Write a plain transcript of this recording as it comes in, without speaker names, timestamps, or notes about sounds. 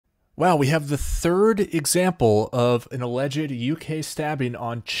Wow, we have the third example of an alleged UK stabbing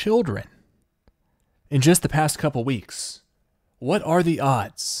on children in just the past couple weeks. What are the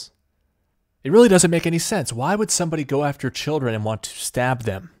odds? It really doesn't make any sense. Why would somebody go after children and want to stab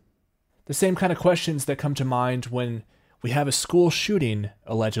them? The same kind of questions that come to mind when we have a school shooting,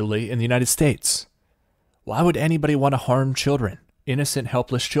 allegedly, in the United States. Why would anybody want to harm children? Innocent,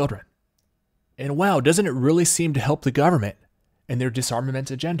 helpless children. And wow, doesn't it really seem to help the government and their disarmament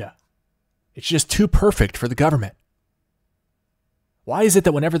agenda? It's just too perfect for the government. Why is it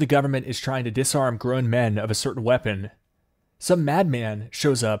that whenever the government is trying to disarm grown men of a certain weapon, some madman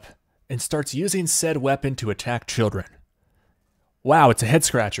shows up and starts using said weapon to attack children? Wow, it's a head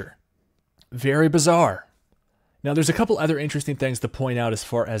scratcher. Very bizarre. Now, there's a couple other interesting things to point out as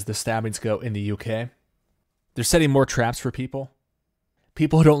far as the stabbings go in the UK. They're setting more traps for people.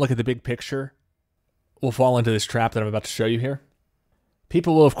 People who don't look at the big picture will fall into this trap that I'm about to show you here.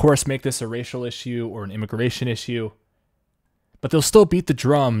 People will, of course, make this a racial issue or an immigration issue, but they'll still beat the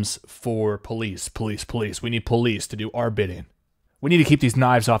drums for police, police, police. We need police to do our bidding. We need to keep these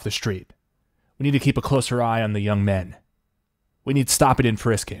knives off the street. We need to keep a closer eye on the young men. We need stopping and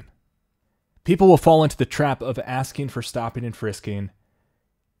frisking. People will fall into the trap of asking for stopping and frisking,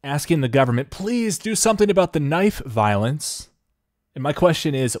 asking the government, please do something about the knife violence. And my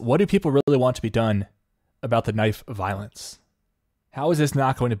question is, what do people really want to be done about the knife violence? How is this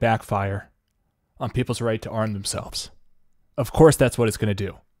not going to backfire on people's right to arm themselves? Of course, that's what it's going to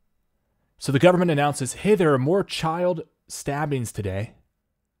do. So the government announces, hey, there are more child stabbings today.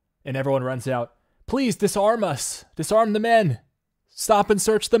 And everyone runs out, please disarm us. Disarm the men. Stop and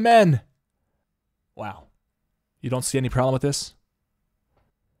search the men. Wow. You don't see any problem with this?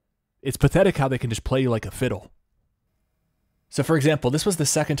 It's pathetic how they can just play you like a fiddle. So for example, this was the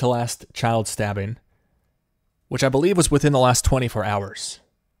second to last child stabbing, which I believe was within the last 24 hours.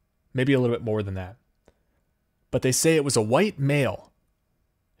 Maybe a little bit more than that. But they say it was a white male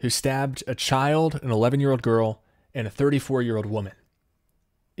who stabbed a child, an 11-year-old girl, and a 34-year-old woman,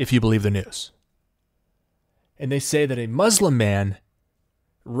 if you believe the news. And they say that a Muslim man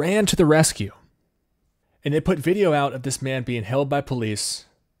ran to the rescue. And they put video out of this man being held by police.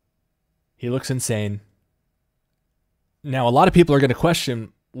 He looks insane. Now, a lot of people are going to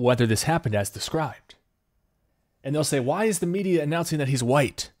question whether this happened as described. And they'll say, why is the media announcing that he's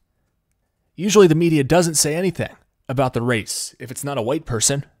white? Usually the media doesn't say anything about the race if it's not a white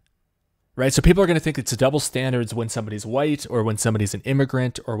person, right? So people are going to think it's a double standards when somebody's white or when somebody's an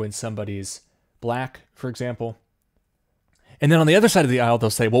immigrant or when somebody's black, for example. And then on the other side of the aisle,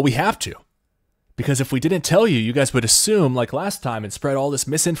 they'll say, well, we have to. Because if we didn't tell you, you guys would assume, like last time, and spread all this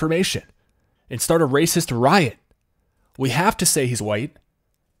misinformation and start a racist riot. We have to say he's white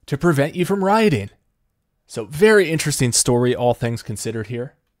to prevent you from rioting. So very interesting story, all things considered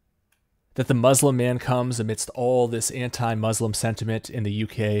here. That the Muslim man comes amidst all this anti-Muslim sentiment in the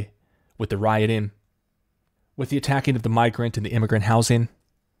UK with the rioting, with the attacking of the migrant and the immigrant housing.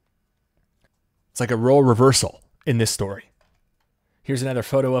 It's like a role reversal in this story. Here's another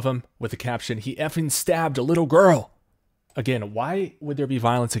photo of him with the caption, he effing stabbed a little girl. Again, why would there be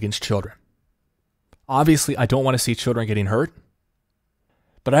violence against children? Obviously, I don't want to see children getting hurt.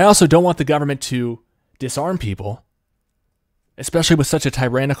 But I also don't want the government to disarm people, especially with such a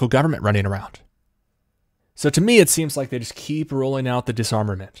tyrannical government running around. So to me, it seems like they just keep rolling out the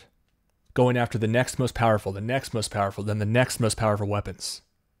disarmament, going after the next most powerful, the next most powerful, then the next most powerful weapons.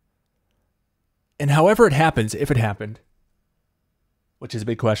 And however it happens, if it happened, which is a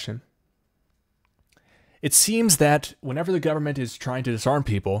big question, it seems that whenever the government is trying to disarm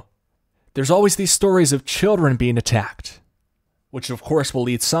people, there's always these stories of children being attacked, which of course will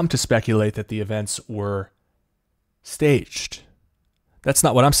lead some to speculate that the events were staged. That's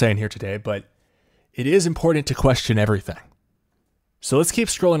not what I'm saying here today, but it is important to question everything. So let's keep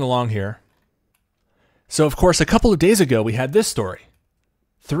scrolling along here. So of course, a couple of days ago, we had this story.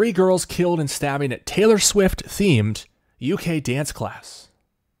 3 girls killed in stabbing at Taylor Swift-themed UK dance class.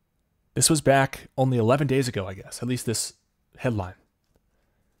 This was back only 11 days ago, I guess, at least this headline.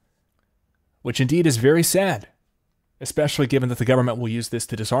 Which indeed is very sad, especially given that the government will use this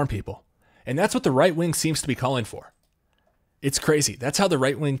to disarm people. And that's what the right wing seems to be calling for. It's crazy. That's how the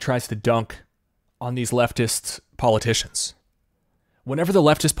right wing tries to dunk on these leftist politicians. Whenever the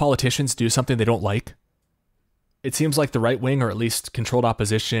leftist politicians do something they don't like, it seems like the right wing, or at least controlled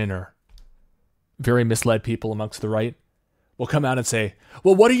opposition or very misled people amongst the right, will come out and say,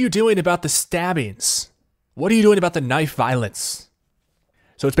 well, what are you doing about the stabbings? What are you doing about the knife violence?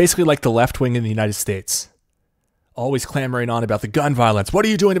 So it's basically like the left wing in the United States, always clamoring on about the gun violence. What are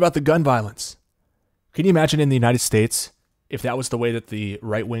you doing about the gun violence? Can you imagine in the United States if that was the way that the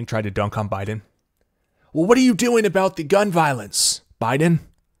right wing tried to dunk on Biden. Well, what are you doing about the gun violence, Biden?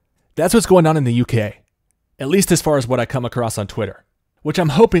 That's what's going on in the UK, at least as far as what I come across on Twitter, which I'm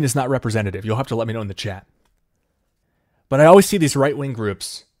hoping is not representative. You'll have to let me know in the chat. But I always see these right-wing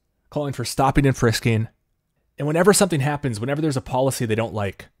groups calling for stopping and frisking. And whenever something happens, whenever there's a policy they don't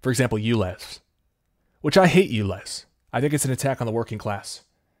like, for example, ULEZ, which I hate ULEZ. I think it's an attack on the working class.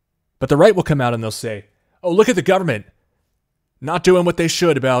 But the right will come out and they'll say, oh, look at the government not doing what they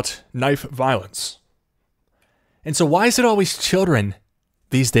should about knife violence. And so why is it always children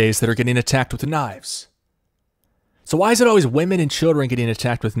these days that are getting attacked with knives? So why is it always women and children getting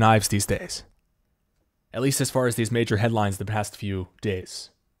attacked with knives these days? At least as far as these major headlines the past few days.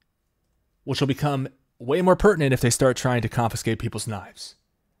 Which will become way more pertinent if they start trying to confiscate people's knives.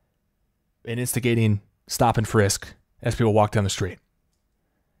 And instigating stop and frisk as people walk down the street.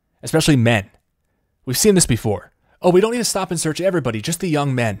 Especially men. We've seen this before. Oh, we don't need to stop and search everybody, just the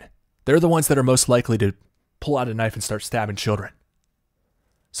young men. They're the ones that are most likely to pull out a knife and start stabbing children.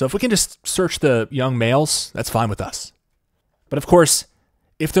 So if we can just search the young males, that's fine with us. But of course,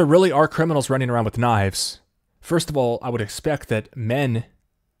 if there really are criminals running around with knives, first of all, I would expect that men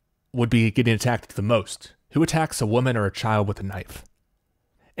would be getting attacked the most. Who attacks a woman or a child with a knife?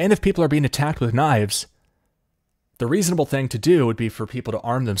 And if people are being attacked with knives, the reasonable thing to do would be for people to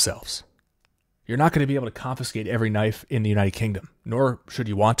arm themselves. You're not going to be able to confiscate every knife in the United Kingdom, nor should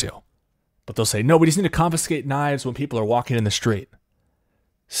you want to. But they'll say, no, we just need to confiscate knives when people are walking in the street.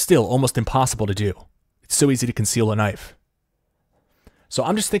 Still, almost impossible to do. It's so easy to conceal a knife. So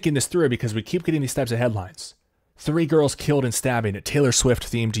I'm just thinking this through because we keep getting these types of headlines. 3 girls killed in stabbing at Taylor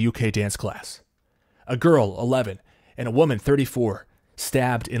Swift-themed UK dance class. A girl, 11, and a woman, 34,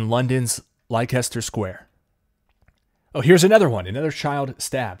 stabbed in London's Leicester Square. Oh, here's another one. Another child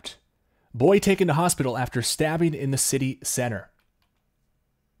stabbed. Boy taken to hospital after stabbing in the city center.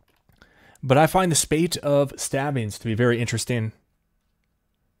 But I find the spate of stabbings to be very interesting.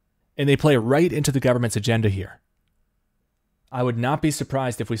 And they play right into the government's agenda here. I would not be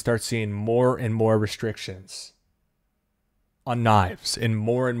surprised if we start seeing more and more restrictions on knives and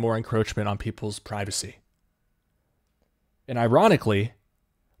more encroachment on people's privacy. And ironically,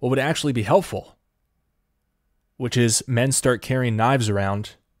 what would actually be helpful, which is men start carrying knives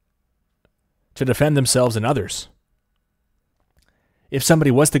around to defend themselves and others. If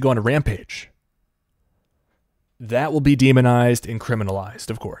somebody was to go on a rampage, that will be demonized and criminalized,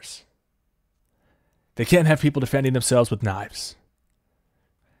 of course. They can't have people defending themselves with knives.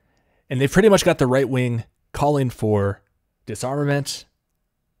 And they've pretty much got the right wing calling for disarmament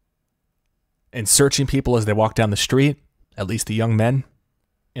and searching people as they walk down the street, at least the young men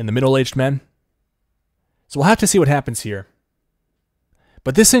and the middle-aged men. So we'll have to see what happens here.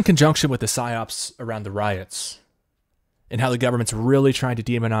 But this in conjunction with the psyops around the riots and how the government's really trying to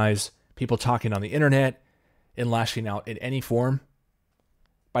demonize people talking on the internet and lashing out in any form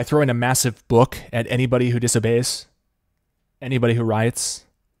by throwing a massive book at anybody who disobeys, anybody who riots.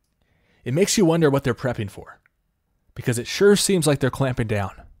 It makes you wonder what they're prepping for, because it sure seems like they're clamping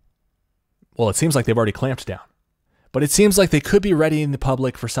down. Well, it seems like they've already clamped down, but it seems like they could be readying the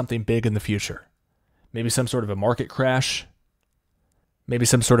public for something big in the future. Maybe some sort of a market crash, maybe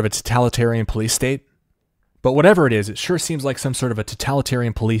some sort of a totalitarian police state. But whatever it is, it sure seems like some sort of a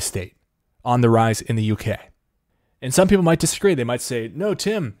totalitarian police state on the rise in the UK. And some people might disagree. They might say, no,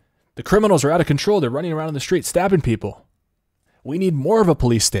 Tim, the criminals are out of control. They're running around in the street stabbing people. We need more of a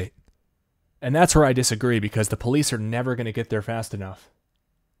police state. And that's where I disagree, because the police are never going to get there fast enough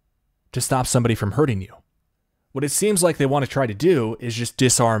to stop somebody from hurting you. What it seems like they want to try to do is just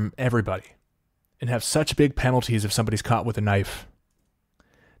disarm everybody and have such big penalties if somebody's caught with a knife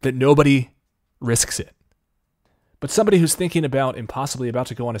that nobody risks it. But somebody who's thinking about and possibly about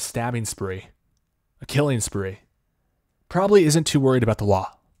to go on a stabbing spree, a killing spree, probably isn't too worried about the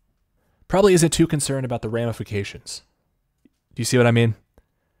law. Probably isn't too concerned about the ramifications. Do you see what I mean?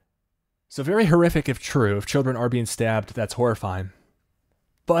 So very horrific if true. If children are being stabbed, that's horrifying.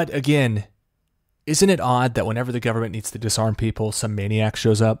 But again, isn't it odd that whenever the government needs to disarm people, some maniac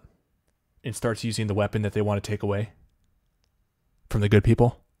shows up and starts using the weapon that they want to take away from the good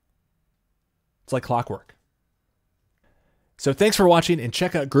people? It's like clockwork. So thanks for watching, and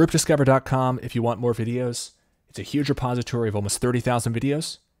check out groupdiscover.com if you want more videos. It's a huge repository of almost 30,000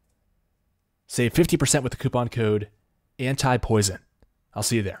 videos. Save 50% with the coupon code ANTIPOISON. I'll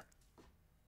see you there.